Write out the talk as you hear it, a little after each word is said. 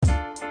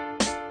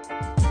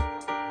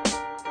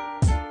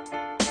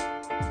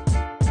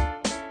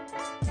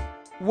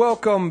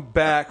Welcome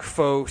back,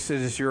 folks. It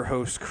is your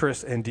host,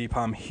 Chris and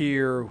Deepam,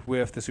 here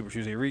with the Super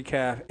Tuesday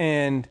recap.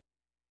 And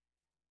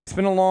it's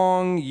been a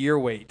long year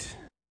wait,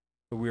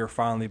 but we are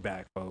finally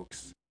back,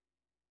 folks.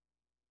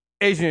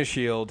 Agent of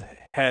S.H.I.E.L.D.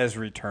 has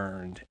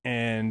returned,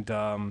 and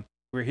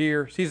we're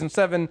here, Season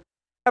 7,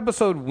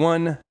 Episode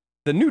 1,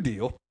 The New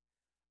Deal.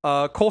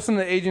 Coulson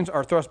and the agents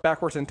are thrust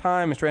backwards in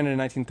time and stranded in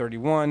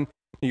 1931,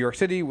 New York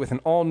City, with an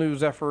all-new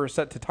Zephyr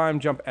set to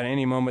time jump at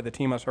any moment. The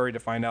team must hurry to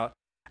find out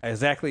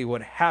exactly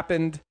what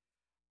happened.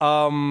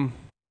 Where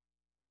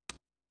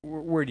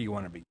do you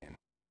want to begin?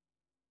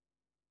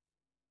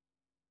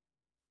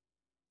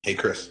 Hey,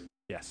 Chris.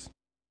 Yes.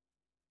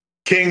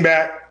 King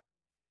back.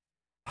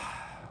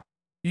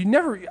 You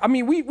never, I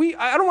mean,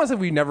 I don't want to say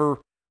we never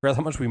realize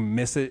how much we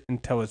miss it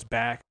until it's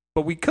back,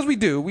 but because we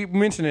do, we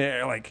mention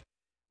it, like,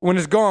 when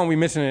it's gone, we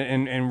mention it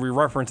and we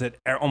reference it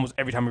almost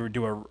every time we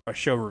do a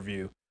show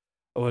review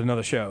or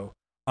another show.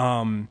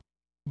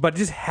 But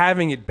just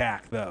having it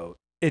back, though,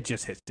 it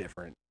just hits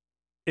different.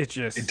 It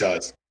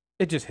does.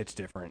 It just hits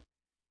different,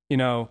 you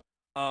know.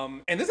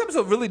 And this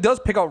episode really does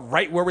pick up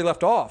right where we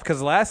left off,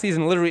 because last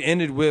season literally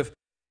ended with,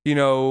 you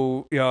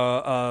know,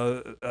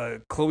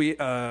 Chloe,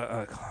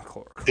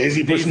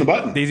 Daisy pushing the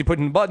button. Daisy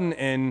pushing the button,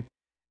 and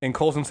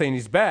Coulson saying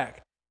he's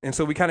back, and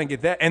so we kind of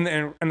get that, and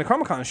the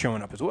Comic-Con is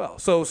showing up as well.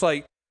 So it's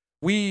like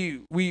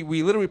we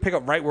literally pick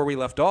up right where we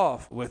left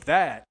off with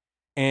that,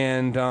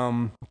 and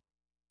I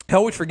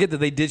always forget that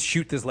they did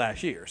shoot this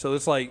last year. So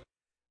it's like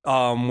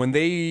when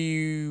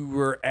they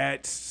were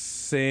at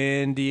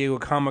San Diego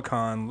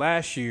Comic-Con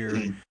last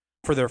year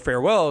for their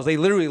farewells, they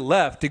literally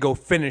left to go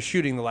finish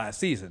shooting the last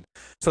season.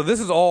 So this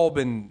has all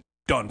been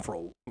done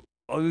for,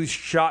 at least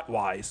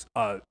shot-wise,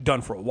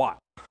 done for a while.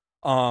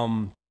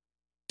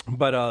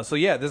 But so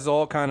yeah, this is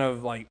all kind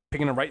of like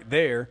picking it right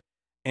there.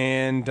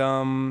 And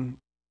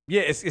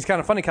yeah, it's kind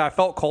of funny because I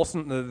felt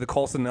Coulson, the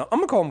Coulson, I'm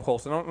going to call him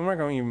Coulson. I'm not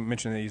going to even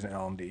mention that he's an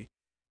LMD.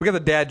 We got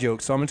the dad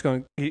joke, so I'm just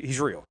going to, he's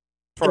real.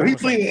 Oh,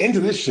 he's leaning into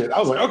this shit. I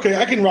was like, okay,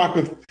 I can rock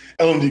with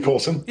LMD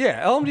Coulson.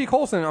 Yeah, LMD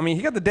Coulson. I mean,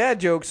 he got the dad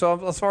joke,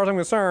 so as far as I'm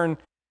concerned,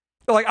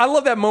 like, I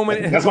love that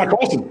moment. That's my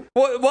Coulson.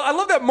 Well, I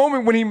love that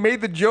moment when he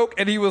made the joke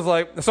and he was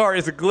like, sorry,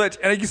 it's a glitch.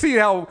 And you see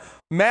how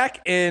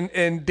Mac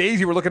and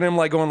Daisy were looking at him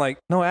like going like,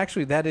 no,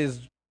 actually, that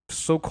is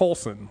so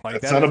Coulson.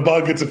 Like, that's not a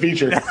bug, it's a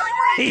feature.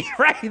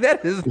 right.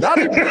 That is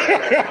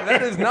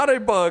not a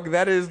bug.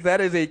 That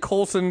is a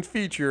Coulson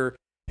feature.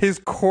 His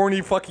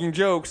corny fucking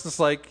jokes. It's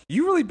like,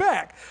 you really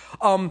back.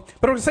 But I was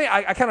gonna say,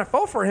 I kind of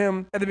felt for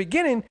him at the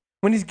beginning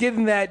when he's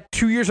getting that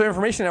 2 years of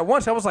information at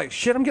once. I was like,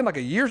 shit, I'm getting like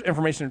a year's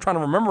information and trying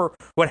to remember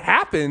what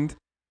happened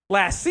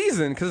last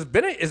season, because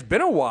it's been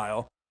a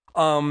while.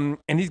 And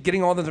he's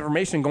getting all this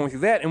information going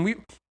through that. And we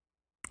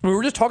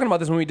were just talking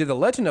about this when we did the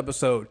Legend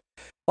episode.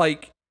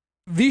 Like,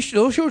 those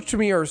shows to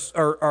me are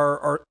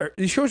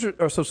these shows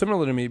are so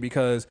similar to me,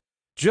 because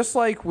just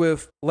like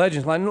with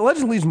Legends,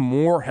 Legends leads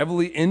more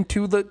heavily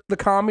into the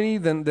comedy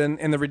than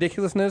and the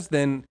ridiculousness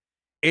than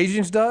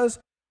Agents does.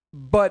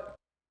 But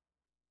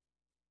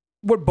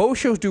what both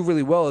shows do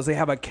really well is they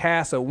have a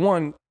cast that,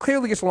 one,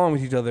 clearly gets along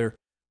with each other,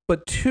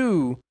 but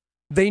two,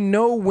 they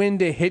know when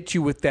to hit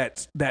you with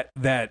that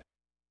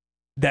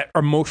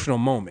emotional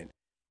moment.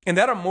 And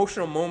that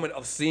emotional moment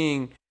of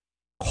seeing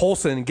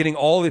Coulson getting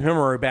all the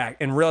memory back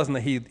and realizing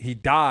that he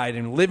died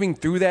and living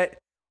through that,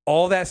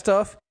 all that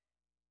stuff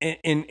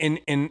in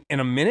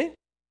a minute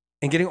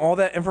and getting all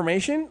that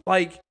information,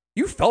 like,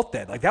 you felt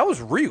that. Like, that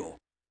was real.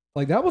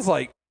 Like, that was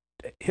like,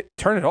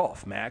 turn it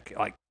off, Mac.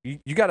 Like,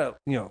 you gotta,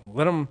 you know,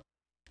 let him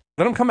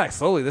come back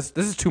slowly. This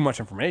is too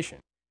much information.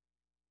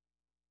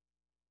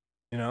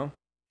 You know?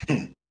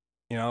 You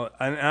know,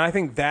 and I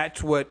think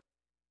that's what,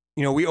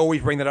 you know, we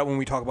always bring that up when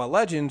we talk about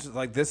Legends.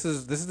 Like, this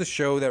is the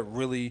show that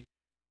really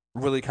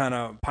kind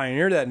of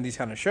pioneered that in these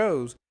kind of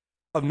shows,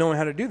 of knowing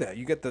how to do that.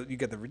 You get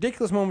the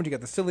ridiculous moments, you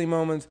get the silly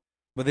moments,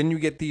 but then you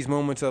get these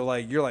moments of,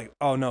 like, you're like,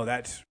 oh no,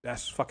 that's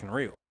fucking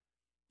real,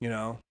 you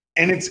know.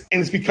 And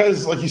it's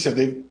because, like you said,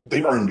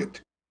 they've earned it.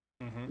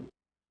 Mm-hmm.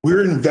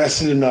 We're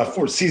invested enough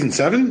for season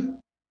 7.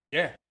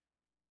 Yeah,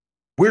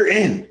 we're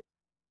in.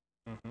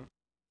 Mm-hmm.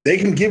 They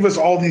can give us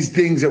all these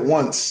things at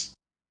once.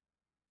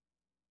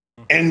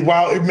 Mm-hmm. And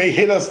while it may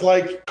hit us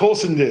like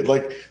Coulson did,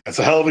 like, that's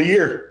a hell of a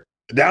year,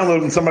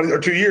 downloading somebody, or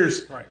 2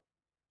 years. Right.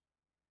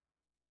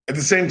 At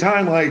the same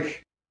time,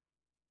 like,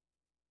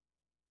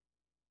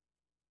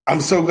 I'm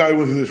so glad we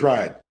went through this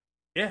ride.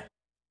 Yeah.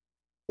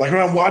 Like,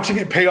 when I'm watching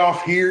it pay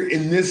off here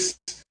in this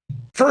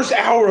first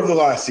hour of the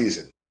last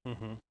season.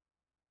 Mm-hmm.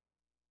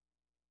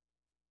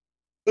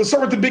 Let's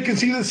start with the big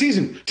conceit of the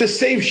season. To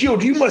save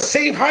S.H.I.E.L.D., you must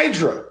save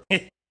Hydra.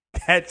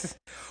 That's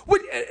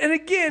what, and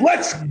again,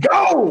 let's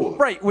go.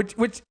 Right,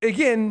 which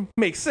again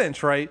makes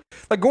sense, right?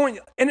 Like, going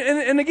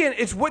and again,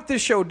 it's what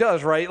this show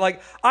does, right?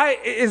 Like,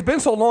 it's been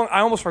so long,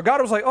 I almost forgot.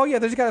 I was like, oh yeah,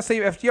 they just gotta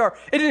save FDR.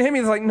 It didn't hit me.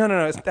 It's like,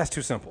 no, that's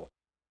too simple.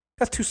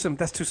 That's too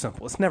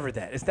simple. It's never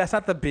that. That's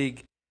not the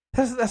big.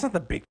 That's not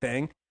the big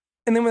thing.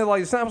 And then when I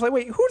was like,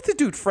 wait, who's the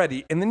dude,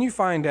 Freddy? And then you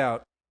find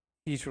out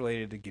he's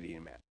related to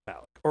Gideon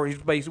Malik, or he's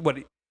what?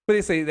 What do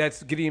they say?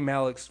 That's Gideon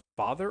Malik's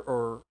father,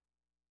 or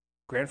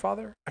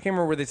grandfather. I can't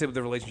remember where they said what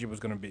the relationship was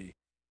going to be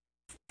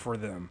for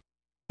them,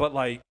 but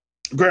like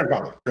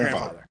grandfather.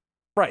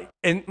 Right.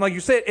 And like you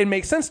said, it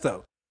makes sense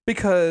though,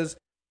 because,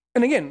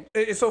 and again,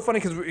 it's so funny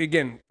because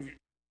again,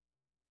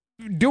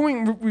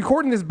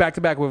 recording this back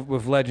to back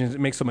with Legends, it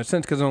makes so much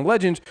sense because on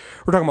Legends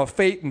we're talking about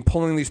fate and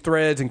pulling these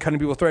threads and cutting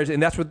people's threads,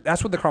 and that's what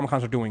the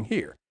Chronicons are doing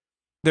here.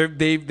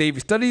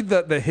 They've studied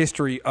the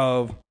history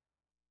of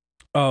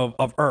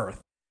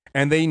Earth,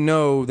 and they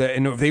know that,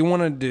 and if they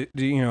want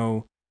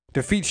to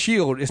defeat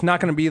Shield, it's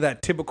not going to be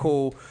that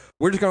typical.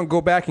 We're just going to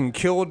go back and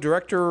kill the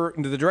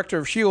director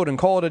of Shield and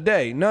call it a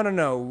day.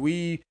 No.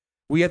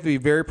 We have to be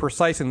very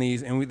precise in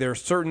these, and there are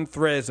certain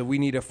threads that we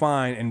need to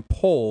find and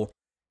pull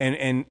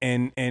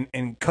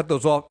and cut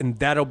those off, and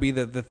that'll be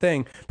the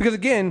thing. Because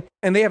again,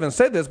 and they haven't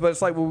said this, but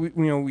it's like, well,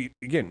 we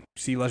again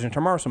see Legend of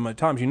Tomorrow so many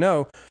times.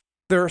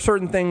 There are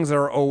certain things that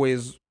are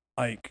always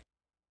like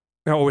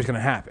always going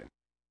to happen.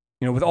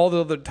 With all the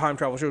other time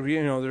travel shows,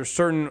 there's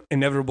certain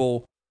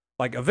inevitable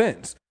like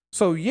events.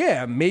 So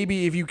yeah,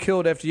 maybe if you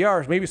killed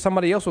FDR, maybe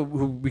somebody else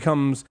who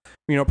becomes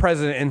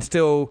president and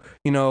still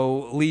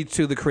leads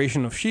to the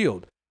creation of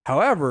Shield.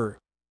 However,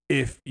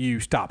 if you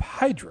stop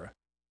Hydra,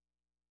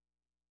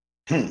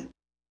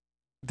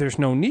 there's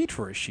no need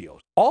for a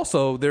Shield.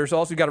 Also,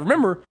 you got to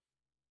remember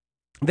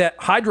that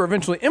Hydra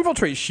eventually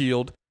infiltrates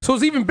Shield, so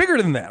it's even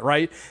bigger than that,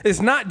 right?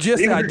 It's not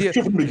just the idea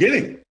from the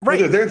beginning, right?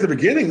 They're there at the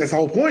beginning. That's the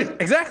whole point.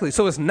 Exactly.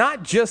 So it's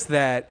not just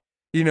that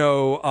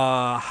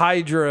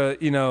Hydra.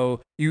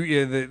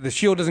 The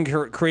Shield doesn't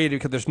get created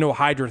because there's no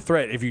Hydra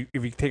threat. If you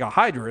take out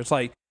Hydra, it's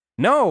like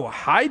no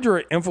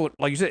Hydra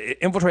like you said, it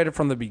infiltrated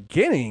from the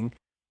beginning.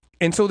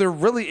 And so there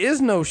really is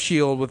no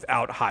Shield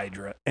without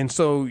Hydra. And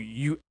so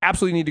you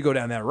absolutely need to go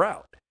down that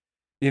route,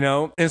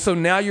 And so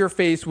now you're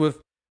faced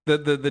with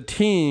the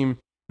team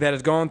that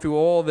has gone through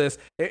all this,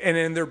 and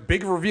then their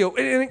big reveal.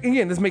 And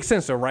again, this makes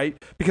sense though, right?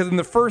 Because in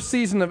the first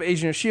season of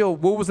Agent of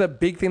S.H.I.E.L.D., what was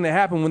that big thing that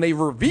happened when they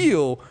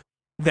reveal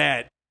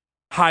that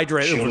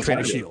Hydra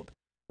infiltrated S.H.I.E.L.D.,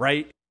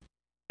 right?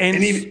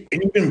 And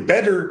even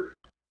better,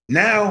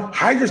 now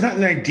Hydra's not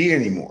an idea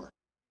anymore.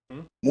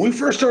 When we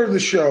first started the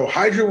show,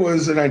 Hydra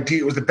was an idea.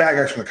 It was the bad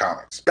guys from the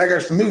comics, bad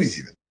guys from the movies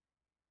even.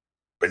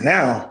 But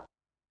now,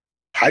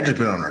 Hydra's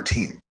been on our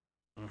team.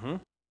 Mm-hmm.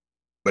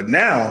 But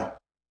now,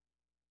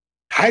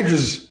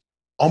 Hydra's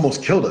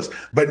almost killed us.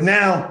 But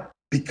now,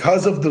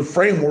 because of the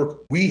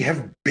framework, we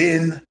have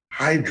been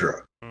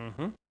Hydra.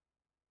 Mm-hmm.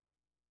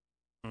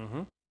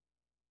 Mm-hmm.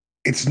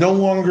 It's no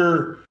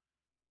longer,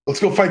 let's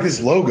go fight this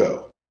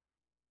logo.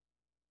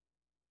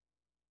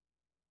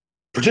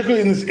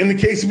 Particularly in the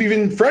case of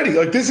even Freddy.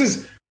 Like, this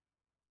is,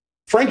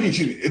 Frankie,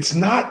 it's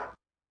not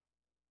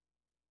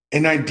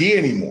an idea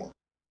anymore.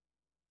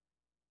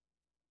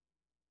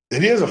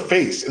 It is a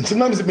face. And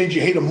sometimes it made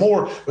you hate him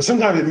more, but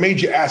sometimes it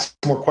made you ask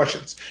more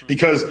questions.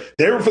 Because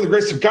there, for the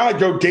grace of God,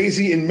 go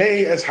Daisy and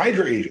May as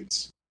Hydra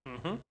agents.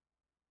 Mm-hmm.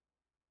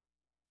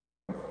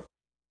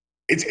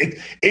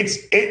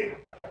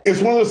 It's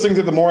one of those things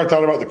that the more I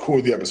thought about, the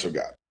cooler the episode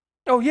got.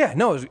 Oh, yeah.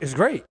 No, it's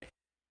great.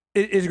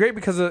 It's great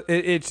because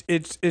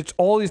it's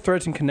all these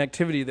threads and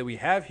connectivity that we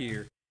have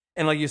here.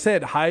 And like you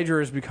said,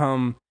 Hydra has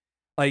become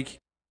like,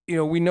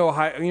 we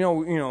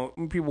know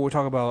people will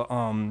talk about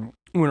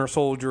Winter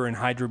Soldier and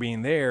Hydra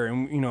being there,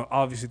 and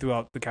obviously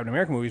throughout the Captain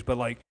America movies, but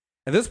like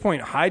at this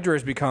point, Hydra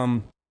has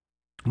become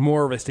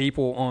more of a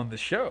staple on the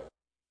show,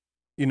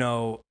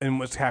 and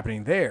what's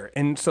happening there.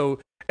 And so,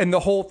 and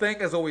the whole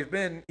thing has always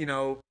been,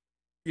 the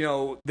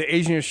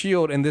Agent of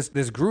S.H.I.E.L.D. and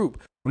this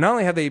group, not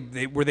only have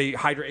they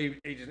Hydra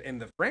agents in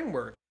the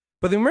framework,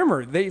 but then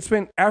remember, they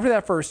spent, after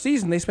that first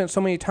season, they spent so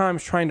many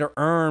times trying to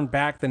earn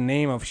back the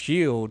name of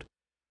S.H.I.E.L.D.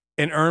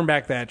 and earn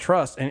back that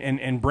trust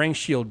and bring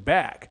S.H.I.E.L.D.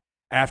 back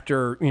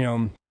after,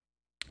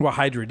 what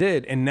Hydra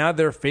did. And now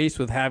they're faced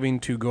with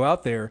having to go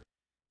out there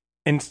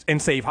and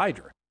save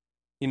Hydra.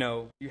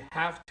 They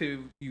have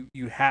to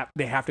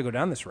go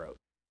down this road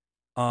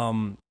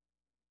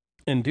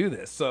and do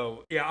this.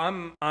 So yeah,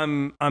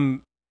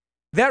 I'm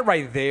that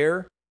right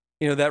there,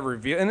 that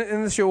reveal,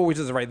 and the show always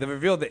does it right. The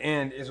reveal at the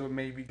end is what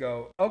made me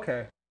go,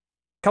 okay.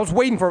 I was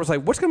waiting for it. I was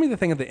like, what's going to be the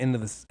thing at the end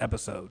of this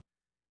episode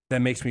that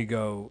makes me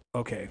go,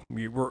 okay,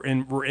 we're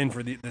in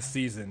for this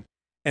season,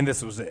 and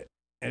this was it.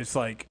 And it's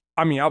like,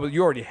 you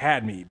already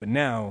had me, but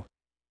now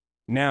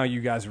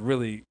you guys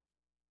we're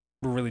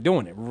really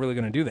doing it. We're really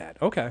going to do that.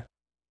 Okay.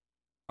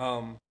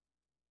 Let's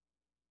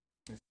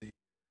see.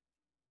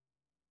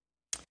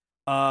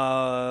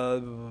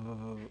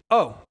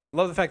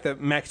 Love the fact that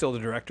Mac's still the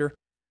director.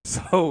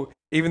 So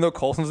even though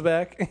Coulson's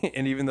back,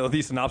 and even though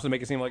these synopses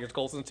make it seem like it's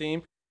Coulson's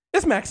team,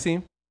 it's Mac's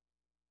team.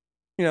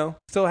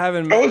 Still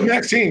having. Oh, it's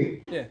Mac's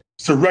team. Yeah.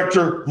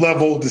 Director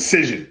level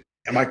decision.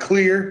 Am I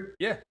clear?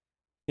 Yeah.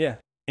 Yeah.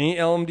 Any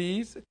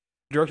LMDs,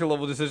 director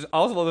level decision. I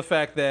also love the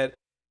fact that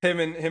him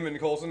and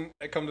Coulson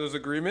come to this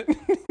agreement.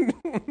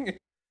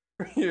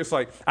 It's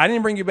like, I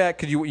didn't bring you back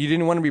because you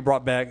didn't want to be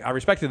brought back. I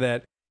respected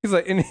that. He's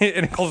like, and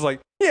Coulson's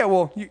like, yeah,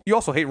 well, you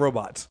also hate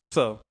robots,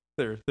 so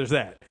there's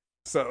that.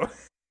 So,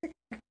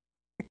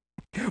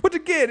 which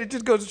again, it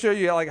just goes to show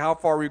you like how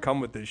far we've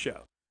come with this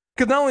show.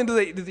 Because not only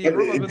do they hate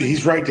robots, but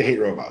he's right to hate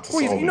robots.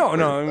 well,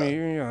 I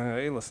mean,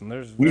 hey, listen,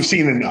 we've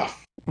seen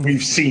enough.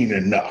 We've seen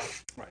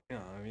enough. Right.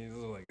 I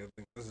mean,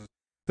 this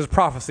is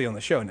prophecy on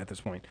the show at this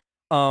point.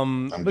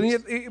 But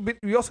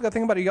we also got to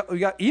think about it. We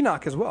got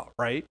Enoch as well,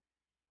 right?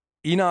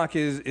 Enoch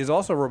is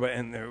also a robot,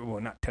 and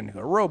well, not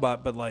technically a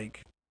robot, but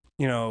like,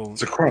 you know,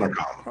 it's a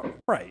Chronicom,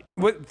 right?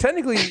 But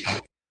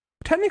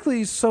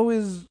technically, so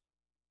is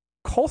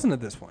Coulson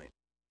at this point.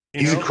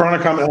 He's a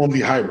Chronicom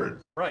LMD hybrid,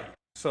 right?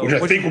 So, which I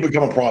think will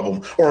become a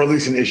problem, or at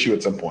least an issue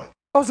at some point.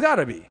 Oh, it's got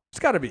to be. It's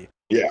got to be.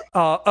 Yeah.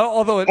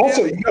 Although I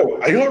know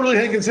what I really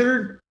hadn't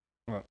considered.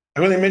 What? I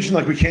mean, they mentioned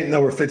like we can't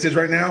know where Fitz is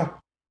right now.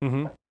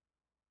 Mm-hmm.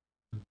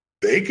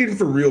 They can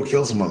for real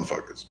kill some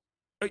motherfuckers.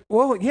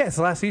 Well, yeah, it's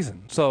the last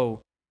season,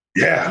 so.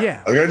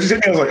 Yeah. Like I just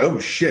hit me, I was like, oh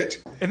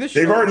shit. And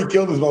they've already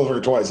killed this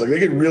motherfucker twice. Like they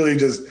could really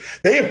just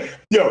if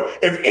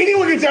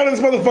anyone gets out of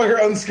this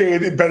motherfucker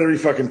unscathed, it better be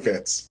fucking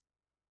Fitz.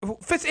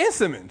 Fitz and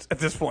Simmons at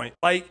this point.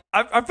 Like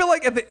I feel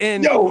like at the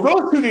end,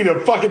 those two need to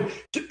fucking.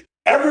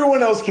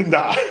 Everyone else can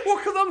die. Well,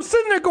 because I'm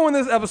sitting there going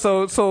this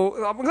episode,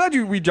 so I'm glad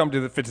we jumped to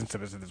the Fitz and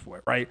Simmons at this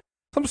point, right?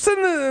 So I'm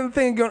sitting there and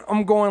thinking,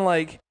 I'm going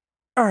like,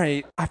 all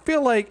right, I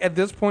feel like at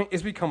this point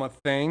it's become a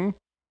thing.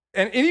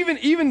 And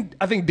even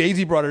I think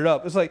Daisy brought it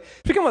up. It's like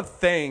it's become a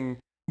thing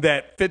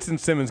that Fitz and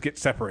Simmons get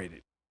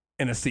separated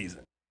in a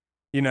season,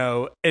 you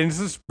know. And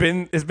it's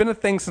been a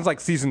thing since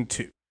like season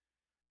 2,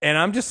 and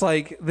I'm just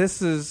like,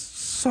 this is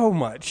so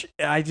much.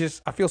 I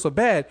feel so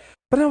bad.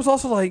 But I was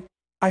also like,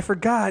 I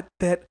forgot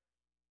that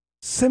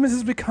Simmons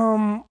has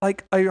become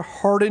like a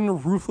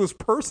hardened, ruthless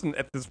person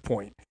at this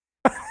point.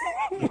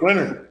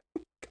 Winner.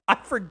 I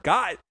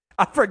forgot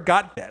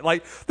that.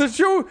 Like the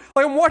show,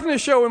 like I'm watching the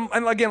show,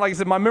 and again, like I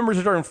said, my memories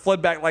are starting to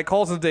flood back like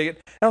Coulson's day. And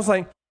I was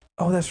like,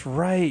 oh, that's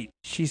right.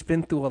 She's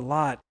been through a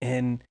lot,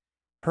 and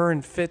her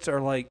and Fitz are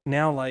like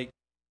now like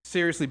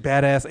seriously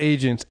badass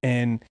agents,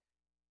 and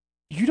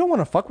you don't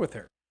want to fuck with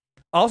her.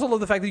 I also love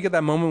the fact that you get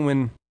that moment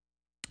when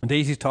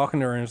Daisy's talking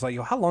to her, and it's like,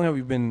 yo, how long have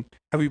we been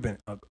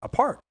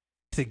apart?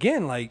 Because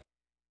again, like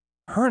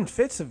her and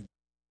Fitz have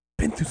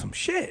been through some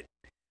shit.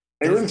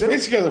 They were in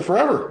space together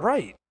forever,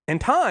 right? And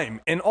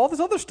time and all this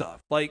other stuff.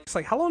 Like it's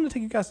like, how long did it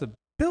take you guys to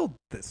build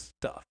this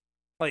stuff?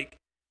 Like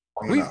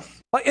and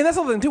that's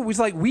the other thing too.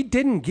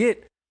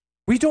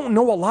 We don't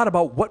know a lot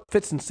about what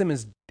Fitz and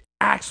Simmons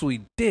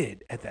actually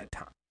did at that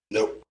time.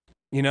 Nope.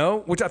 You know,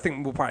 which I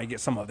think we'll probably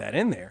get some of that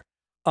in there.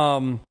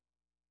 But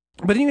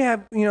then you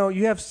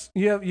have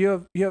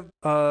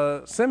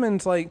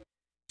Simmons, like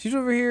she's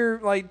over here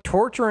like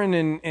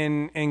torturing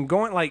and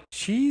going like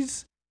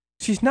she's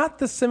not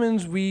the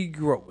Simmons we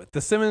grew up with.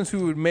 The Simmons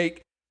who would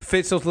make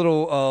Fitz those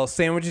little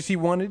sandwiches he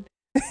wanted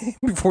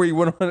before he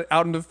went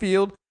out in the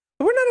field.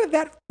 But we're not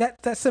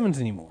at that Simmons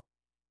anymore.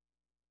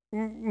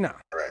 No,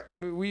 right.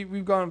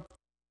 We've gone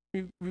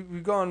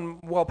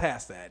well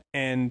past that.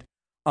 And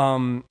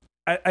I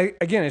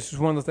again, it's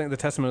just one of the things, the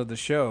testament of the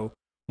show.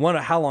 One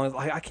of how long?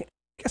 Like I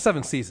got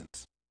 7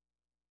 seasons.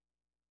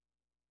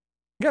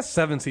 You got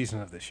 7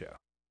 seasons of this show,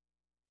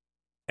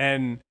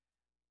 and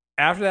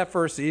after that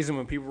first season,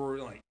 when people were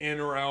like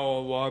in or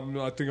out,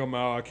 well, I think I'm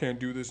out. I can't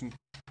do this. And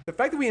the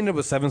fact that we ended up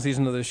with 7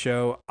 seasons of this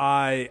show,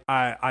 I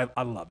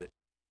love it.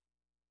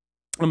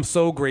 I'm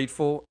so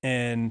grateful,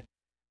 and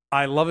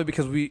I love it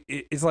because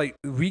it's like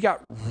we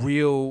got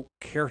real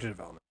character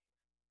development,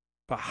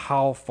 but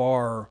how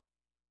far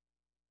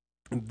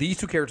these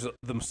 2 characters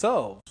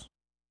themselves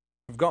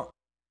have gone.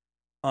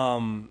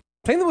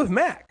 Same thing with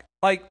Mac.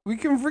 Like we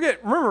can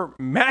forget. Remember,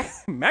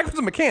 Mac was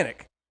a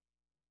mechanic.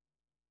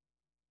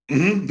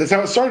 Mm-hmm. That's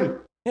how it started.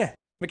 Yeah,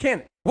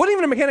 mechanic. Wasn't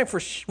even a mechanic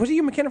for. Was he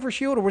a mechanic for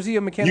Shield, or was he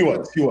a mechanic?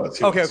 He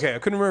was. Okay. I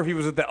couldn't remember if he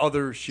was at the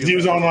other Shield. He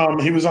was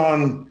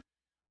on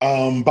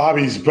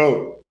Bobby's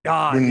boat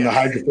when the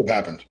Hydra flip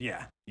happened.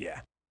 Yeah.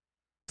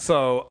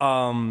 So,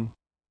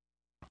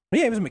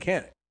 he was a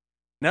mechanic.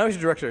 Now he's a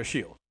director of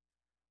Shield.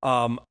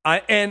 I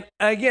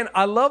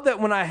love that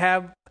when I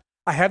have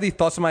these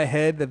thoughts in my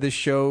head that this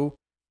show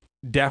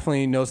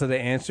definitely knows how to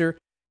answer.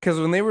 Because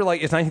when they were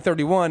like, it's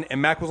 1931,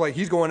 and Mac was like,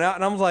 he's going out,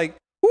 and I was like,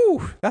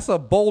 ooh, that's a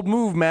bold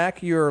move,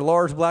 Mac. You're a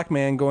large black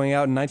man going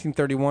out in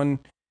 1931.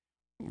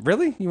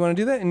 Really? You want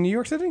to do that in New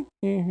York City?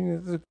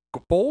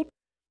 Bold?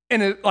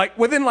 And it, like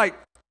within like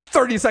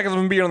 30 seconds of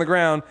him being on the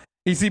ground,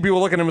 you see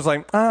people looking at him as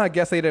like, I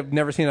guess they'd have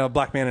never seen a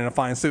black man in a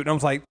fine suit. And I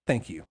was like,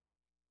 thank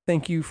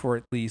you for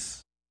at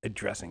least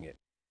addressing it.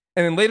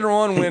 And then later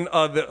on, when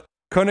the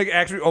Koenig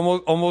actually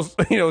almost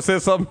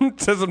says something,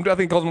 I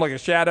think calls him like a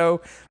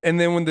shadow. And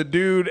then when the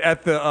dude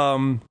at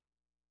the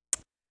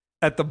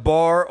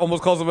bar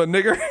almost calls him a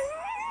nigger,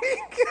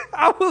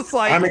 I was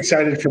like, I'm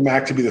excited for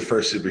Mac to be the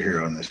first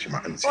superhero in this.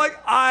 Like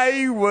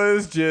I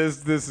was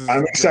just,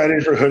 I'm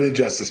excited for Hooded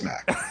Justice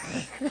Mac.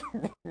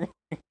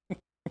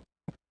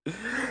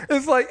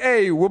 It's like,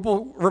 hey,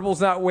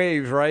 ripple's not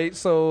waves, right?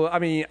 So I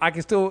mean, I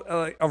can still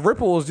a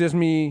ripple is just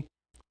me.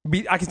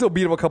 I can still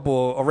beat up a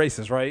couple of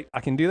races, right? I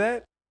can do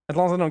that as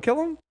long as I don't kill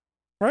them,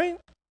 right?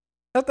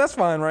 That's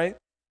fine, right?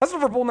 That's a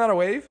ripple, not a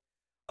wave.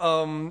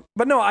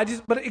 But no,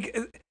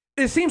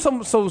 it seems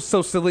so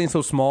silly and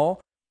so small.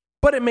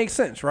 But it makes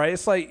sense, right?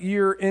 It's like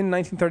you're in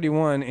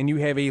 1931 and you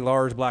have a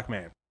large black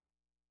man.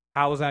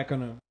 How's that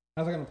gonna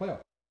play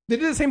out? They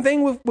did the same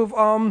thing with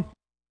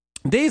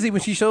Daisy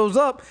when she shows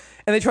up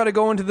and they try to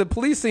go into the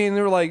police scene and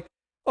they were like,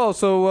 "Oh,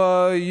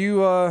 so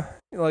you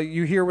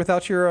here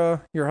without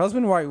your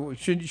husband? Why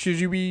should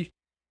you be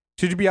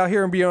out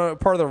here and be a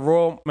part of the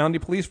Royal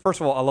Mountie Police?" First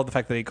of all, I love the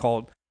fact that they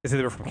said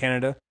they were from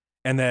Canada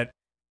and that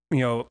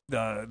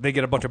they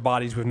get a bunch of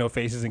bodies with no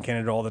faces in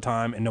Canada all the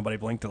time and nobody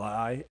blinked an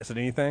eye said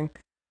anything.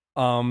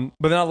 But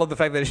then I love the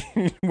fact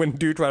that when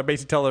dude tried to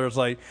basically tell her, it's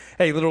like,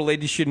 "Hey, little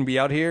lady shouldn't be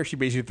out here," she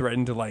basically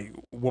threatened to like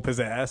whoop his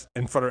ass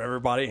in front of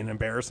everybody and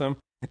embarrass him.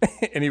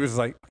 And he was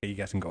like, "Okay, you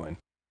guys can go in."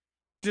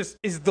 Just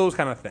it's those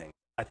kind of things.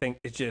 I think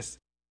it matters.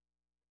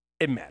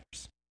 It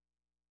matters.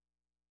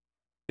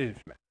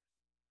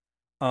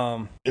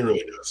 It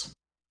really does.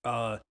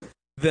 I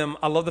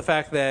love the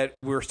fact that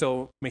we're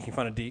still making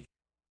fun of Deke.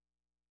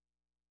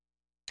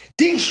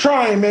 Deke's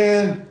trying,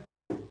 man.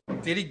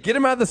 Did he get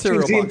him out of the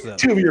cereal box? Though?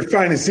 2 of your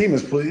finest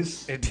seamers,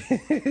 please.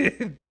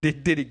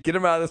 Did he get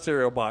him out of the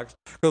cereal box?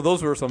 Because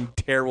those were some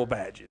terrible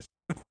badges.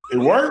 It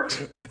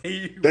worked.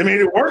 They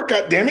made it work,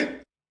 goddammit.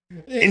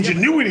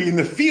 Ingenuity in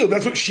the field.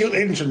 That's what SHIELD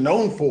agents are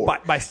known for.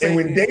 And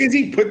when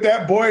Daisy put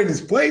that boy in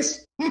his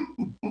place.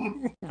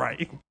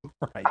 Right.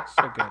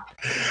 So good.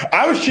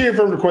 I was cheering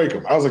for him to quake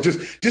him. I was like,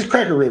 just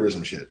crack a rib or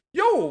some shit.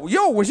 Yo,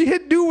 when she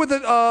hit dude with the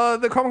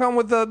Comic-Con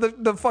with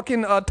the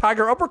fucking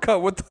tiger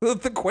uppercut with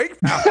the quake.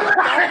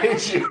 I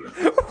hate you.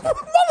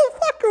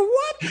 Motherfucker,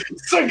 what?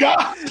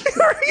 Cigar.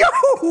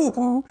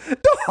 Yo,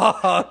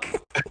 dog.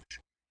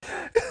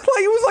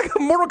 Like it was like a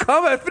Mortal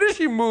Kombat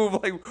finishing move,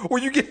 like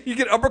where you get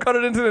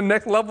uppercutted into the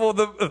next level of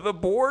the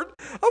board.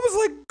 I was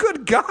like,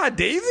 good God,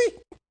 Daisy.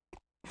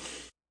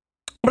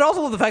 But I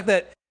also love the fact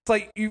that it's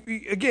like you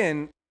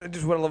again.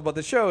 Just what I love about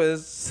the show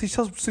is she's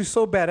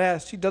so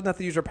badass. She doesn't have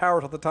to use her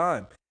powers all the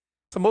time.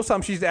 So most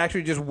times she's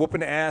actually just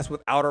whooping ass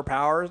without her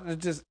powers.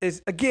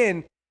 It's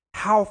again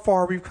how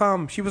far we've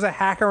come. She was a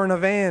hacker in a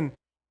van.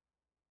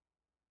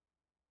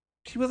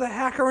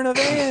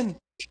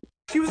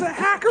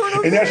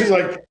 And now she's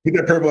like, "Get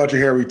that purple out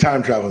your hair. We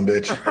time traveling,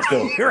 bitch. Let's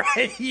go."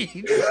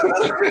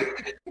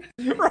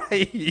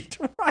 Right.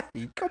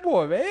 Come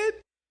on, man.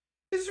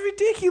 It's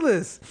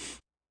ridiculous.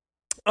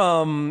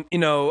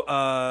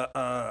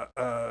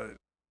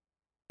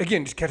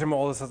 Again, just catching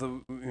all this other,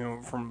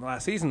 from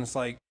last season. It's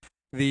like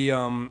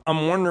I'm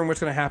wondering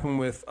what's going to happen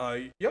with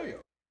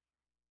Yo-Yo.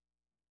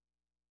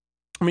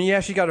 I mean,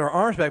 yeah, she got her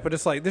arms back, but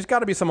it's like there's got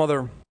to be some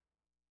other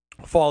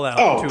fallout.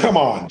 Oh, come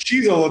on.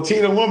 She's a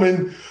Latina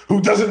woman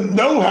who doesn't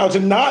know how to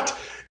not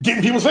get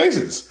in people's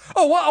faces.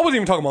 Oh, well, I wasn't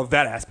even talking about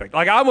that aspect.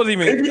 Like, I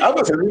wasn't even... I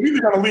was saying, we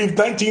either got to leave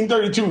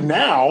 1932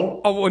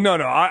 now. Oh, well, no.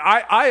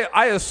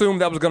 I assumed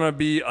that's going to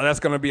be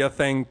a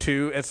thing,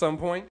 too, at some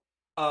point.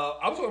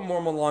 I was talking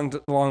more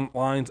along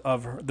lines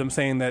of them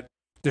saying that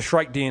the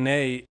Shrike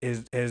DNA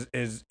has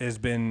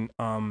been...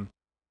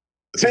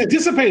 It's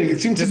anticipating. It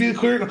seems to be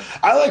clear.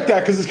 I like that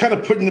because it's kind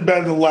of putting to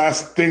bed the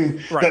last thing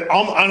that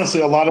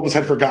honestly a lot of us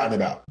had forgotten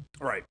about.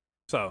 Right.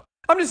 So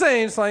I'm just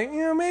saying, it's like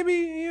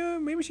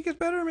maybe she gets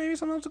better. Maybe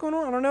something else is going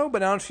on. I don't know. But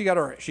now she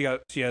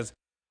has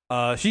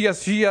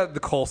the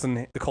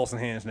Coulson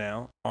hands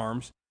now,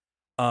 arms.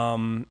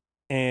 We'll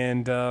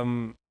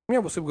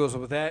see what goes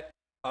up with that.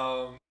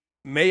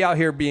 May out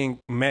here being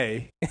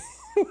May.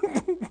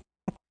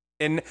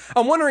 And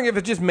I'm wondering if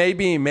it's just May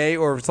being May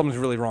or if something's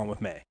really wrong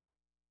with May.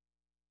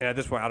 And at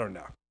this point, I don't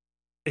know.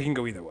 It can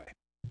go either way.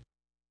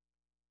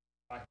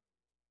 I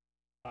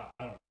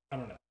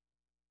don't know.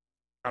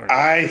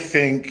 I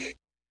think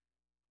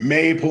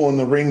May pulling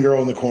the ring girl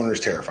in the corner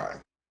is terrifying.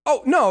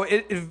 Oh no,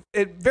 it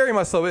very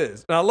much so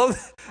is. And I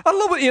love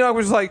what Enoch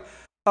was like.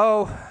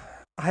 Oh,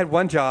 I had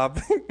one job.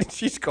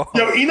 She's gone.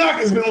 Enoch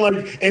has been like,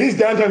 in his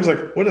downtime, he's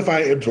like, what if I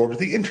absorbed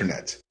the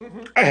internet?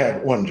 Mm-hmm. I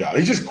had one job.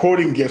 He's just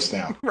quoting gifts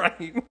now.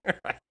 Right.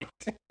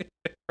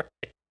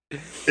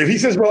 If he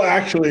says, well,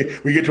 actually,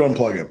 we get to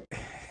unplug him.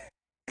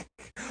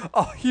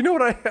 Oh, you know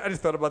what? I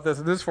just thought about this.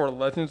 This is for a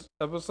Legends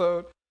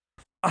episode.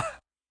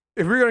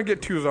 If we're gonna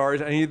get two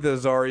Zaris, I need the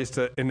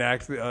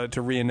Zaris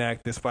to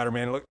reenact this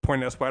Spider-Man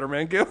pointing at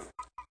Spider-Man gif.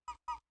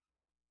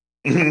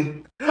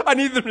 Mm-hmm. I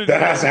need them to.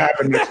 That has to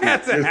happen. That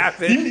has to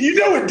happen. You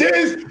know it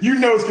is. You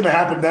know it's gonna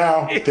happen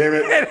now. Damn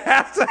it! It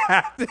has to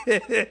happen.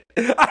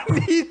 I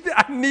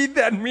need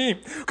that meme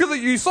because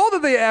you saw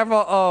that they have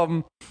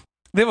a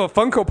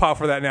Funko Pop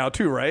for that now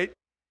too, right?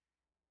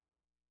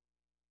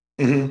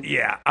 Mm-hmm.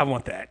 Yeah, I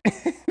want that.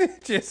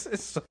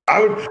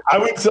 I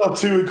would sell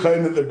two and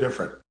claim that they're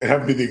different and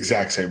have them be the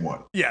exact same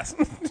one. Yes.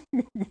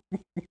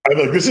 I'm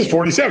like, this is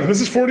 47.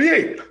 This is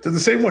 48. They're the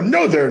same one.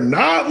 No, they're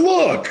not.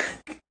 Look.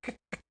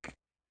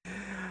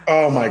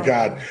 Oh my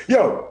God.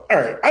 Yo, all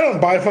right. I don't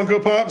buy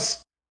Funko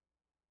Pops.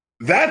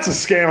 That's a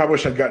scam I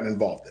wish I'd gotten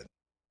involved in.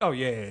 Oh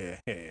yeah.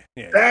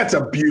 That's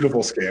a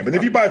beautiful scam. And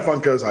if you buy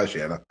Funkos, hi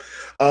Shanna.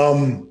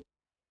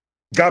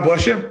 God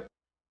bless you.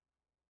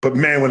 But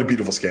man, what a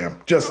beautiful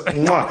scam! Just tip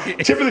of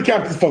the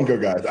cap to the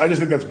Funko guys. I just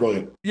think that's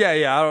brilliant.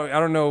 Yeah. I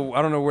don't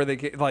know where they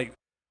get like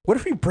What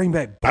if we bring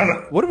back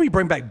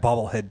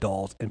bobblehead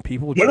dolls and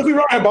people? What if we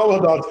brought back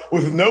bobblehead dolls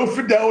with no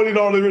fidelity to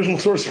all the original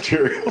source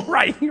material?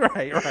 Right.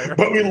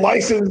 But we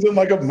licensed them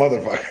like a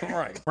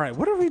motherfucker. Right.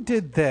 What if we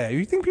did that?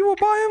 You think people will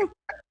buy them?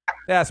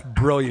 That's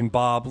brilliant,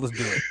 Bob. Let's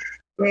do it.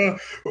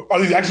 Are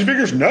these action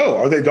figures? No.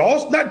 Are they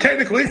dolls? Not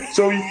technically.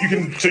 So you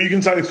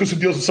can sign exclusive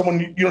deals with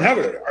someone you don't have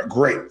it.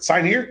 Great.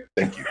 Sign here.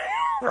 Thank you.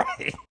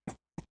 Right.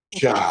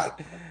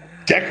 God.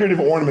 Decorative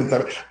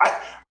ornaments.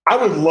 I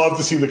would love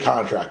to see the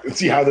contract and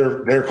see how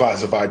they're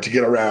classified to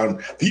get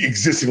around the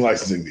existing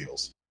licensing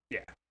deals. Yeah.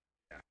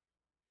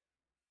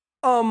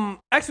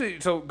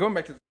 Actually, so going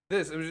back to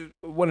this, I was just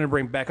wanted to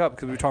bring back up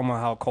because we were talking about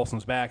how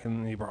Coulson's back,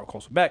 and he brought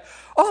Coulson back.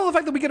 Also, the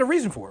fact that we get a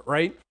reason for it,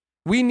 right?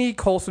 We need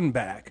Coulson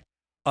back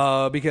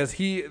because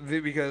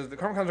the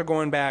Comic-Cons are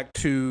going back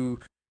to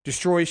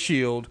destroy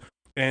Shield,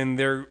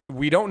 and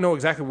we don't know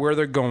exactly where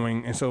they're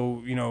going, and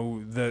so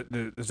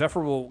the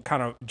Zephyr will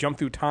kind of jump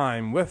through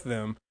time with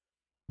them.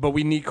 But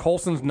we need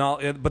Coulson's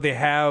knowledge. But they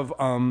have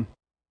the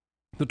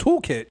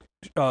toolkit,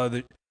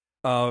 the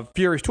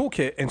Fury's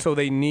toolkit, and so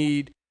they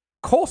need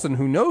Coulson,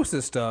 who knows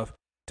this stuff,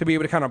 to be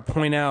able to kind of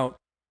point out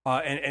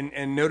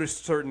and notice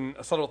certain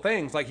subtle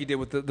things, like he did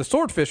with the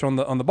swordfish on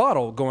the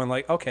bottle, going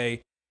like,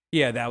 okay,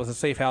 yeah, that was a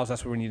safe house.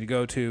 That's where we need to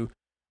go to.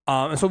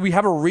 And so we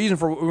have a reason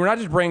for. We're not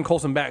just bringing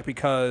Coulson back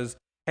because,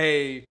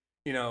 hey,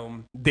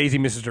 Daisy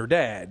misses her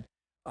dad.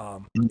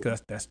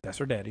 That's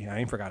her daddy. I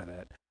ain't forgot of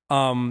that.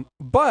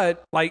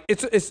 But like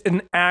it's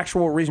an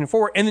actual reason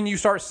for it, and then you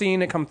start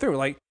seeing it come through.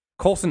 Like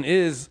Coulson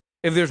is,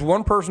 if there's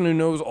one person who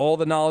knows all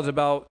the knowledge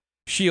about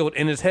Shield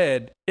in his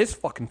head, it's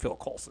fucking Phil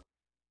Coulson,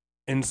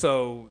 and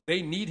so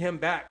they need him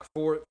back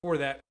for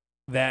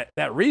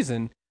that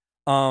reason.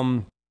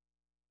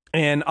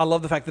 And I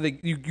love the fact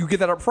that you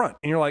get that up front,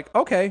 and you're like,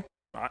 okay,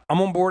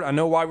 I'm on board. I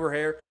know why we're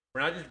here.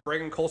 We're not just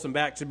bringing Coulson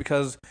back just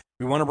because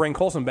we want to bring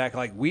Coulson back.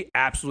 Like we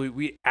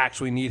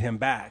actually need him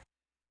back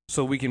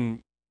so we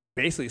can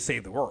basically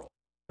save the world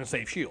and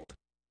save Shield.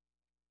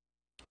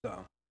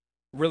 So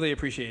really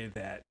appreciated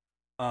that.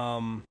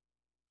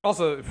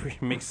 Also,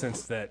 it makes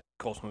sense that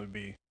Coulson would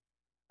be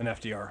an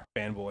FDR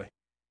fanboy.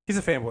 He's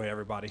a fanboy,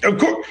 everybody. Of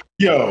course,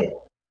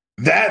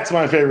 that's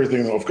my favorite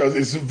thing though. Because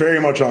it's very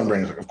much on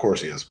brand. Of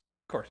course he is.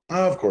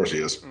 Of course he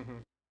is.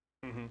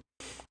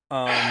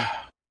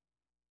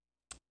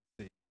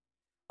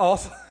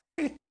 Also,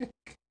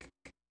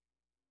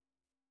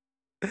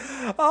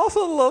 I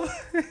also love.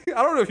 I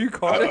don't know if you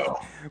caught it,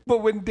 but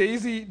when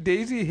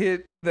Daisy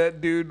hit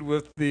that dude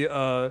with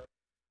the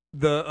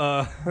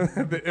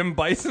M.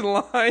 Bison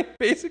line,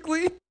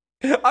 basically,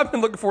 I've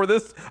been looking forward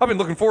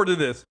to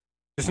this.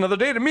 Just another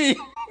day to me.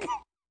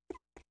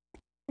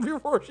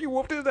 Before she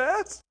whooped his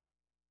ass.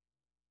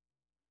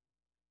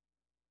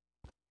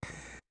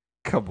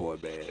 Come on,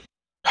 man.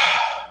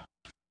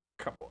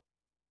 Come on.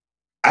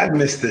 I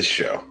missed this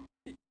show.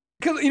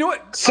 Because you know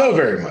what? So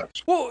very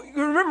much. Well,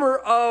 you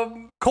remember,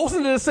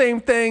 Coulson did the same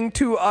thing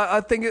to, I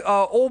think,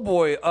 old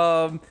boy,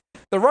 the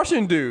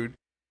Russian dude.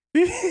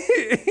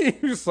 He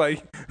was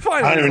like,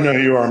 fine. I don't even know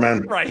who you are,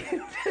 man. Right.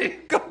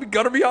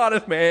 Gotta be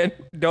honest, man.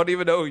 Don't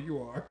even know who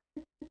you are.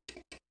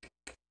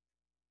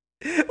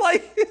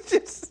 Like, it's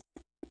just,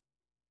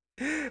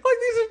 like,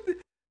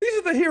 these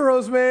are the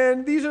heroes,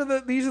 man. These are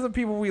the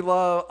people we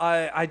love.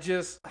 I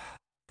just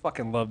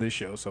fucking love this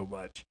show so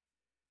much.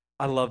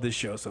 I love this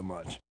show so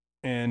much.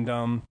 And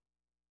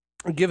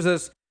it gives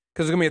us,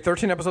 because it's going to be a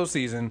 13 episode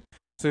season,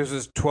 so there's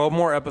just 12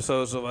 more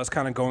episodes of us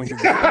kind of going through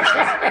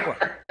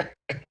the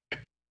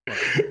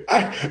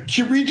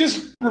Can we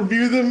just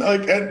review them?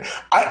 Like,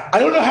 I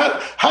don't know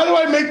how do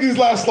I make these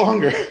last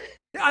longer?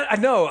 I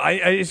know.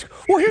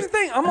 Well, here's the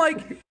thing. I'm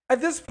like, at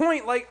this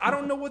point, like, I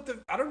don't know what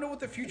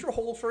the future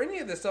holds for any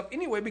of this stuff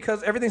anyway,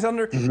 because everything's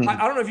under.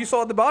 I don't know if you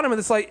saw at the bottom,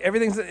 it's like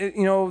everything's.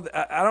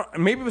 I don't.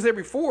 Maybe it was there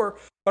before,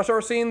 but I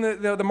started seeing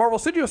the Marvel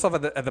Studios stuff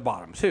at the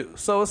bottom too.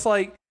 So it's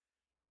like,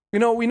 we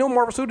know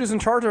Marvel Studios is in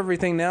charge of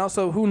everything now.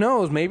 So who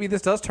knows? Maybe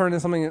this does turn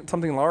into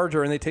something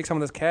larger, and they take some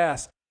of this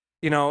cast.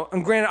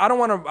 And granted, I don't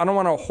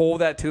want to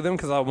hold that to them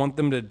because I want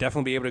them to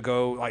definitely be able to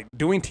go. Like,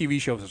 doing TV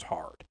shows is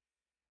hard.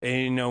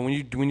 And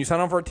when you sign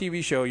on for a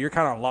TV show, you're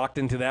kind of locked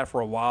into that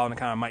for a while, and it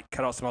kind of might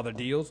cut out some other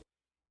deals.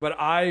 But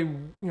I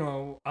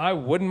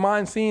wouldn't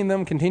mind seeing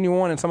them continue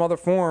on in some other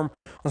form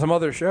on some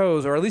other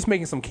shows, or at least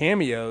making some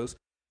cameos,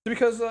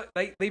 because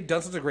they've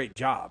done such a great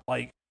job.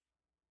 Like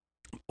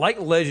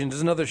Legends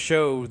is another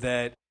show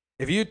that,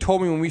 if you had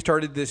told me when we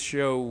started this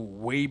show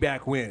way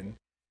back when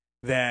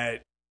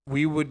that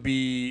we would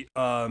be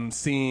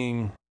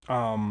seeing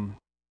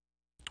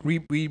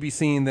we'd be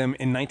seeing them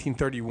in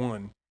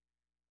 1931.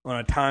 On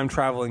a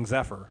time-traveling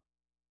Zephyr.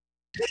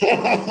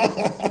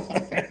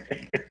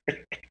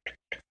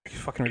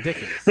 Fucking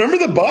ridiculous.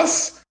 Remember the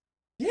bus?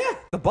 Yeah,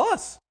 the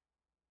bus.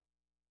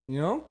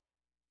 Now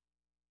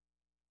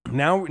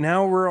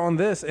we're on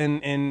this, and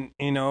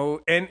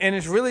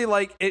it's really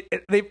like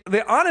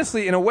they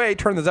honestly, in a way,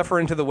 turned the Zephyr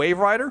into the Wave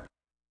Rider.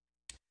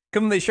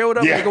 Because when they showed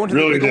up, they go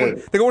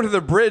into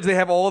the bridge. They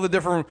have all the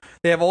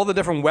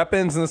different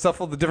weapons and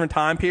stuff, all the different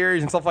time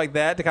periods and stuff like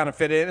that to kind of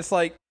fit in. It's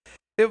like,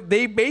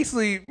 they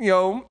basically,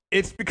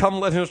 it's become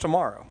Legends of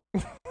Tomorrow.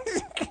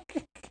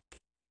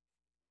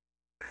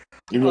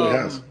 It really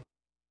has.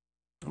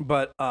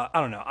 But I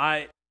don't know.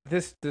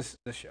 This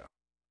show,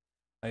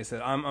 like I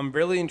said, I'm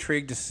really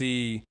intrigued to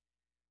see,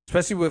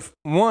 especially with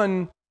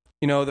one,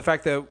 the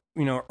fact that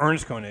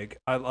Ernst Koenig.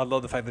 I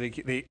love the fact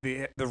that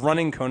the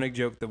running Koenig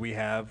joke that we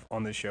have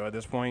on this show at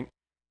this point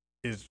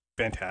is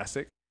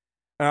fantastic.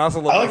 And I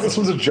also love. I like this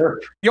one's a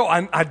jerk. Yo,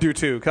 I do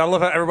too, because I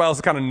love how everybody else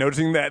is kind of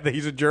noticing that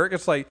he's a jerk.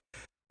 It's like,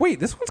 wait,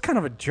 this one's kind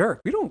of a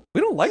jerk. We don't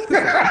like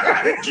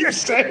this. You're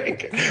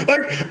saying,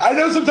 like, I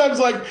know sometimes,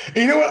 like,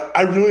 you know what?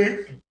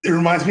 It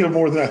reminds me of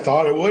more than I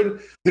thought it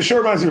would. The show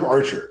reminds me of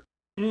Archer.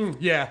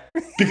 Yeah,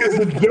 because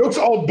the jokes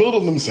all build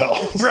on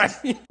themselves. Right.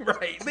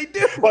 They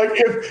do. Like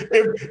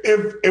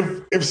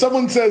if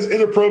someone says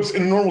inappropriate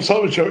in a normal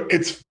television show,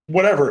 it's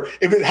whatever.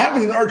 If it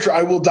happens in Archer,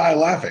 I will die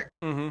laughing.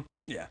 Mm-hmm.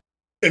 Yeah.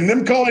 And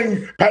them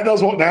calling Pat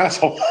Oswalt an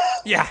asshole.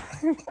 Yeah.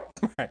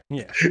 Right.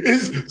 Yeah.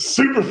 Is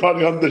super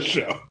funny on this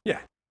show. Yeah.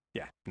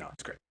 No,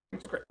 it's great.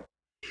 It's great.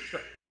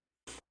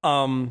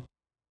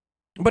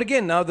 But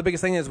again, now the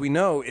biggest thing is we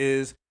know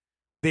is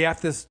they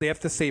have to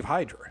save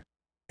Hydra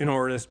in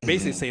order to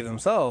basically save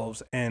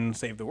themselves and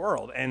save the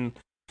world. And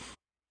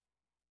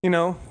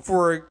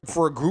for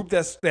a group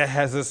that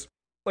has this,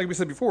 like we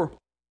said before,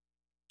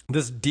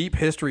 this deep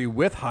history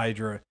with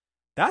Hydra,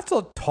 that's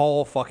a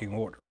tall fucking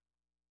order.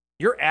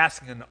 You're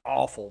asking an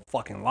awful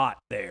fucking lot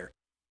there,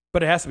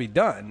 but it has to be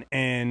done.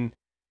 And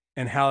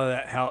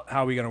how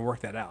are we going to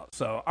work that out?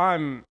 So I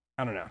don't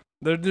know.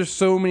 There's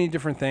so many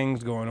different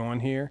things going on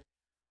here.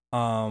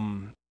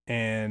 I'm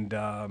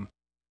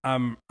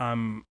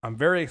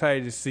very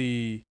excited to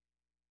see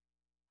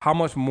how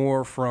much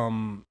more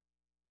from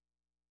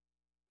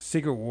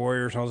Secret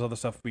Warriors and all this other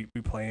stuff we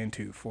play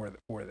into for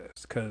this,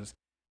 because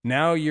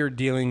now you're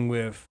dealing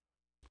with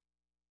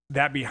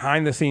that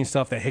behind the scenes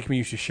stuff that Hickman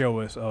used to show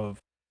us of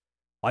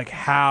like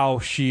how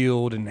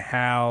SHIELD and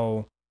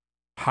how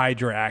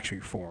Hydra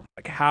actually formed,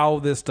 like how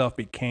this stuff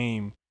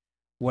became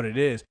what it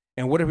is.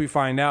 And what if we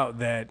find out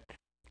that,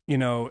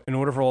 in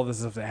order for all this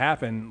stuff to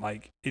happen,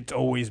 like it's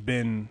always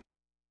been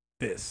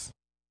this,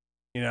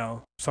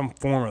 some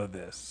form of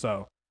this.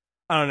 So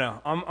I don't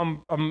know.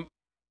 I'm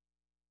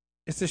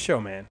it's the show,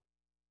 man.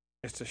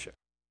 It's the show.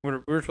 What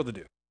are we supposed to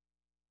do?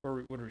 What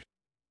are we?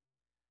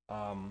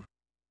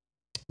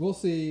 We'll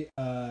see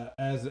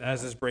as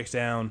this breaks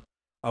down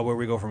where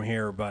we go from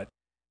here. But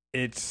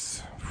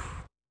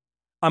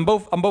I'm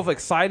both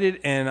excited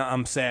and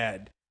I'm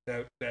sad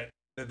that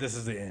this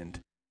is the end.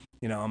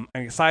 I'm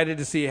excited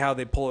to see how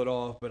they pull it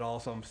off, but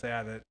also I'm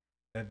sad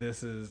that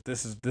this is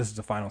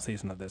the final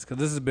season of this, because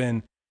this has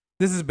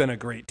been a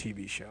great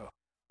TV show.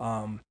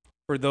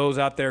 For those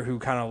out there who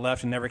kind of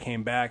left and never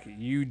came back,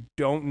 you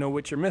don't know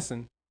what you're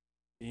missing.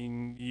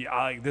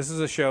 This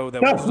is a show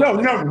that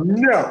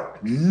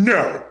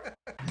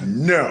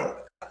no.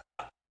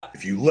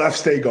 If you left,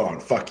 stay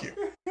gone. Fuck you.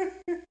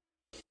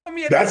 I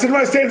mean, that's in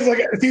my stance. Like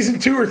season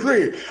 2 or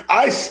 3,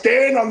 I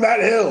stand on that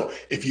hill.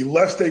 If you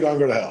left, stay gone.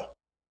 Go to hell.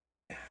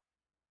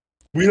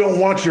 We don't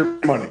want your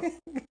money.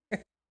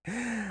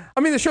 I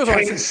mean, the show's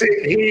already... Can't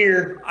sit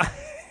here.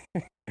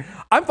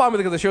 I'm fine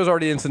with it because the show's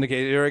already in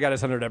syndicated. It already got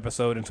its 100th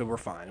episode, and so we're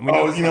fine.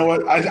 You know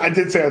what? I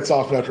did say I'd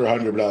soften after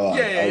 100, but I lied.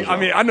 Yeah.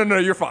 I mean, no,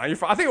 you're fine. You're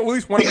fine. I think at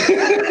least one of us...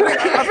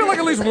 I feel like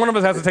at least one of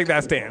us has to take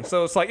that stand.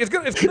 So it's like, it's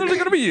clearly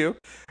going to be you.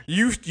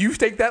 You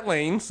take that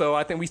lane, so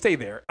I think we stay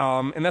there.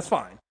 And that's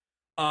fine.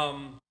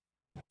 Yeah.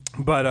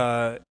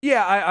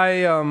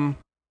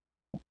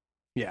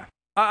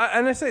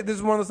 And I say this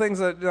is one of the things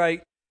that,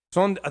 like,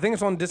 I think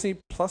it's on Disney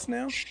Plus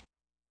now.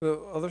 The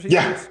other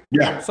seasons.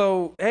 Yeah.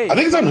 So hey, I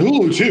think it's on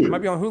Hulu too. It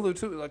might be on Hulu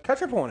too. Like,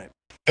 catch up on it.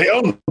 They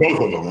own both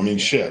of them. I mean,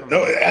 shit.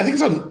 No, I think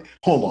it's on.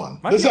 Hold on.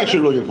 This is actually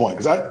a really good point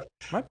because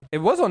it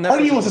was on Netflix.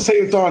 Part of you wants to say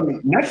it's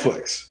on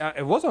Netflix.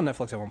 It was on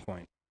Netflix at one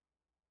point.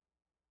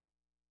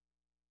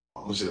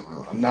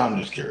 Now I'm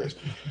just curious.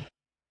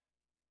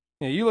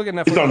 Yeah, you look at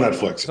Netflix. It's on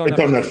Netflix. It's on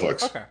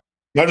Netflix. Okay.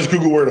 Not just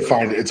Google where to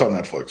find it. It's on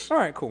Netflix. All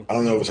right, cool. I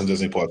don't know if it's on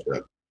Disney Plus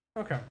yet.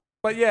 Okay.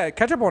 But yeah,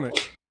 catch up on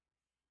it.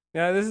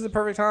 Yeah, this is the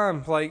perfect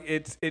time. Like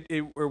it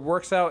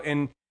works out,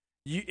 and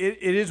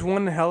it is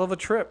one hell of a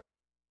trip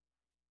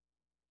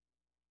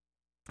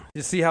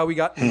to see how we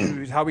got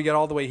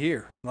all the way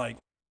here. Like,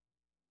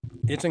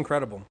 it's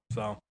incredible.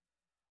 So,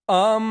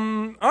 all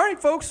right,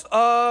 folks.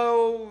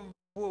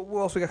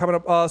 What else we got coming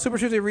up? Super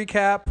Tuesday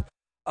recap.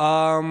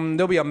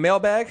 There'll be a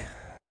mailbag.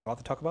 A lot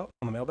to talk about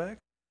on the mailbag.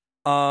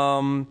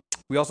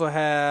 We also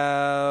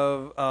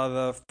have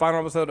the final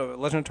episode of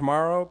Legend of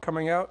Tomorrow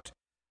coming out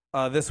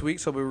this week,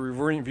 so we'll be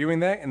reviewing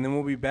that, and then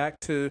we'll be back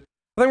to...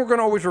 I think we're going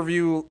to always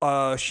review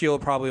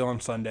S.H.I.E.L.D. probably on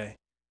Sunday.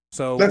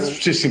 So that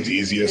just seems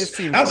easiest.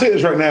 I'll say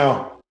this right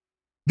now.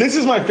 This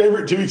is my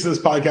favorite 2 weeks of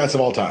this podcast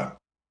of all time.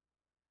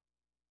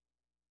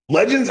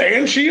 Legends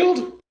and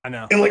S.H.I.E.L.D.? I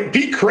know. And like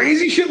beat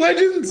crazy shit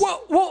Legends?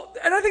 Well,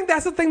 and I think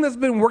that's the thing that's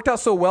been worked out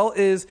so well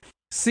is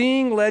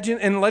seeing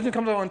Legend, and Legend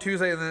comes out on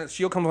Tuesday, and then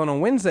S.H.I.E.L.D. comes out on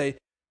Wednesday.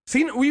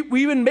 We've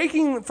been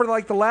making for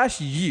like the last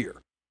year.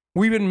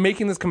 we've been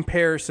making this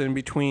comparison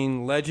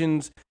between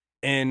Legends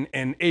and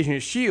Agent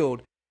of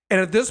Shield, and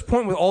at this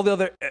point, with all the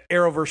other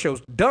Arrowverse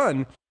shows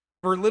done,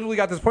 we're literally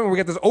got this point where we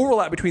get this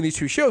overlap between these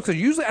two shows. Because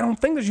usually, I don't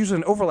think there's usually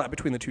an overlap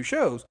between the two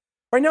shows.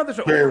 Right now, there's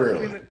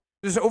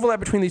an overlap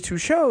between these two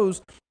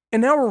shows,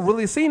 and now we're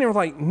really seeing it. We're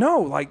like,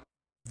 no, like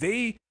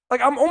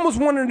I'm almost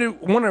want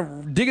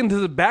to dig into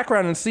the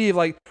background and see if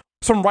like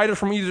some writers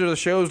from either of the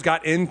shows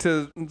got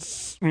into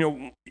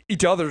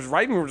each other's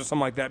writing rooms or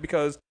something like that.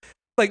 Because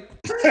like,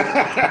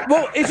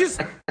 well, it's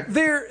just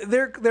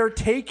they're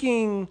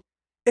taking.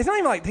 It's not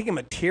even like taking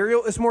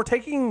material. It's more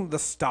taking the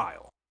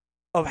style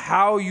of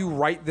how you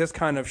write this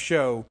kind of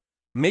show,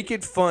 make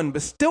it fun,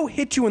 but still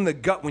hit you in the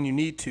gut when you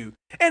need to.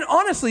 And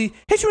honestly,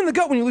 hit you in the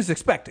gut when you least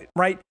expect it,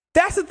 right?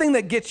 That's the thing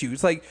that gets you.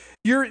 It's like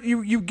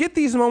you get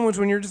these moments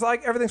when you're just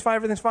like, everything's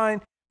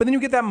fine. But then you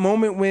get that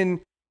moment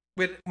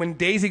when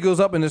Daisy goes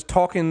up and is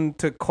talking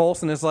to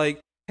Coulson. It's like,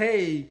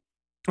 hey,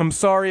 I'm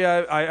sorry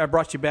I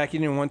brought you back.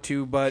 You didn't want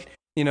to, but,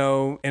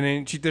 and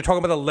then they're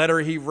talking about the letter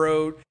he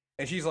wrote.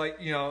 And she's like,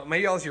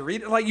 maybe I'll let you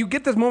read it. Like, you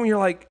get this moment, you're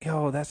like,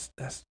 yo, that's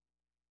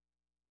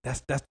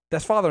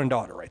father and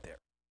daughter right there.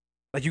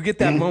 Like, you get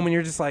that moment,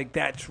 you're just like,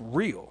 that's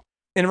real.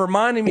 And it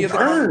reminded me of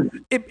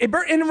it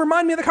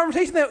reminded me of the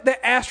conversation that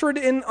Astra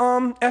and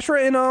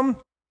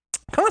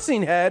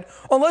Constantine had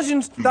on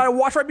Legends that I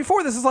watched right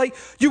before this. Is like,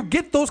 you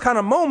get those kind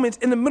of moments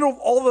in the middle of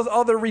all this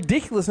other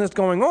ridiculousness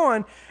going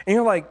on, and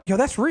you're like, yo,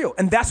 that's real.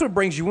 And that's what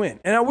brings you in.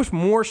 And I wish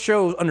more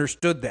shows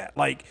understood that.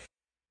 Like,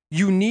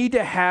 you need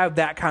to have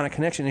that kind of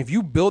connection. If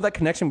you build that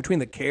connection between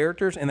the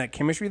characters and that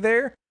chemistry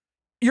there,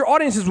 your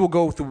audiences will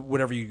go through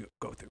whatever you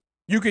go through.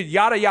 You could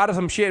yada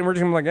some shit, and we're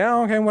just gonna be like, yeah,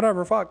 okay,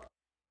 whatever, fuck.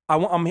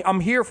 I'm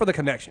here for the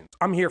connections.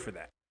 I'm here for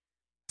that.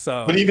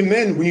 So, but even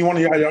then, when you want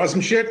to yada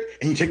some shit,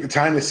 and you take the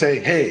time to say,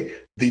 hey,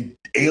 the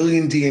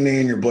alien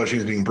DNA in your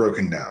bloodstream is being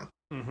broken down.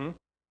 Mm-hmm.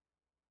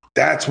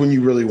 That's when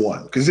you really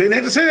won, because they didn't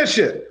have to say that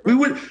shit. We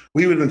would have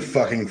been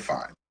fucking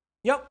fine.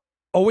 Yep.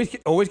 Always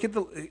get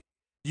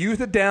use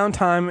the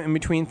downtime in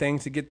between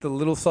things to get the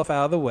little stuff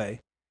out of the way,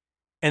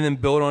 and then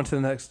build on to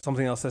the next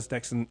something else that's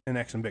next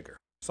and bigger.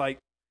 It's like,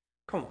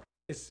 come on,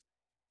 yeah.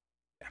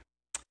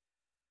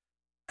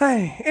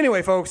 Hey,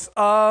 anyway, folks,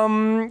 so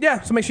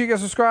make sure you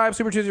guys subscribe.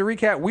 Super Tuesday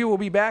Recap. We will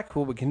be back.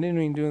 We'll be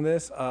continuing doing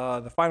this.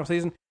 The final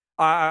season.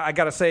 I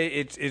gotta say,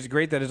 it's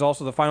great that it's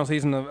also the final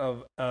season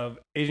of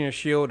Agent of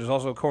Shield is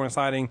also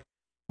coinciding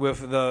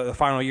with the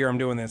final year I'm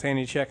doing this.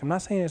 Andy check. I'm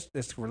not saying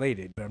it's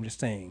related, but I'm just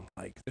saying,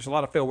 like, there's a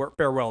lot of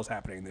farewells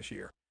happening this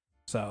year.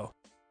 So,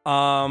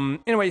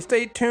 anyway,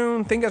 stay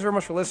tuned. Thank you guys very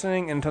much for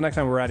listening. And until next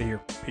time, we're out of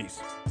here.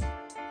 Peace.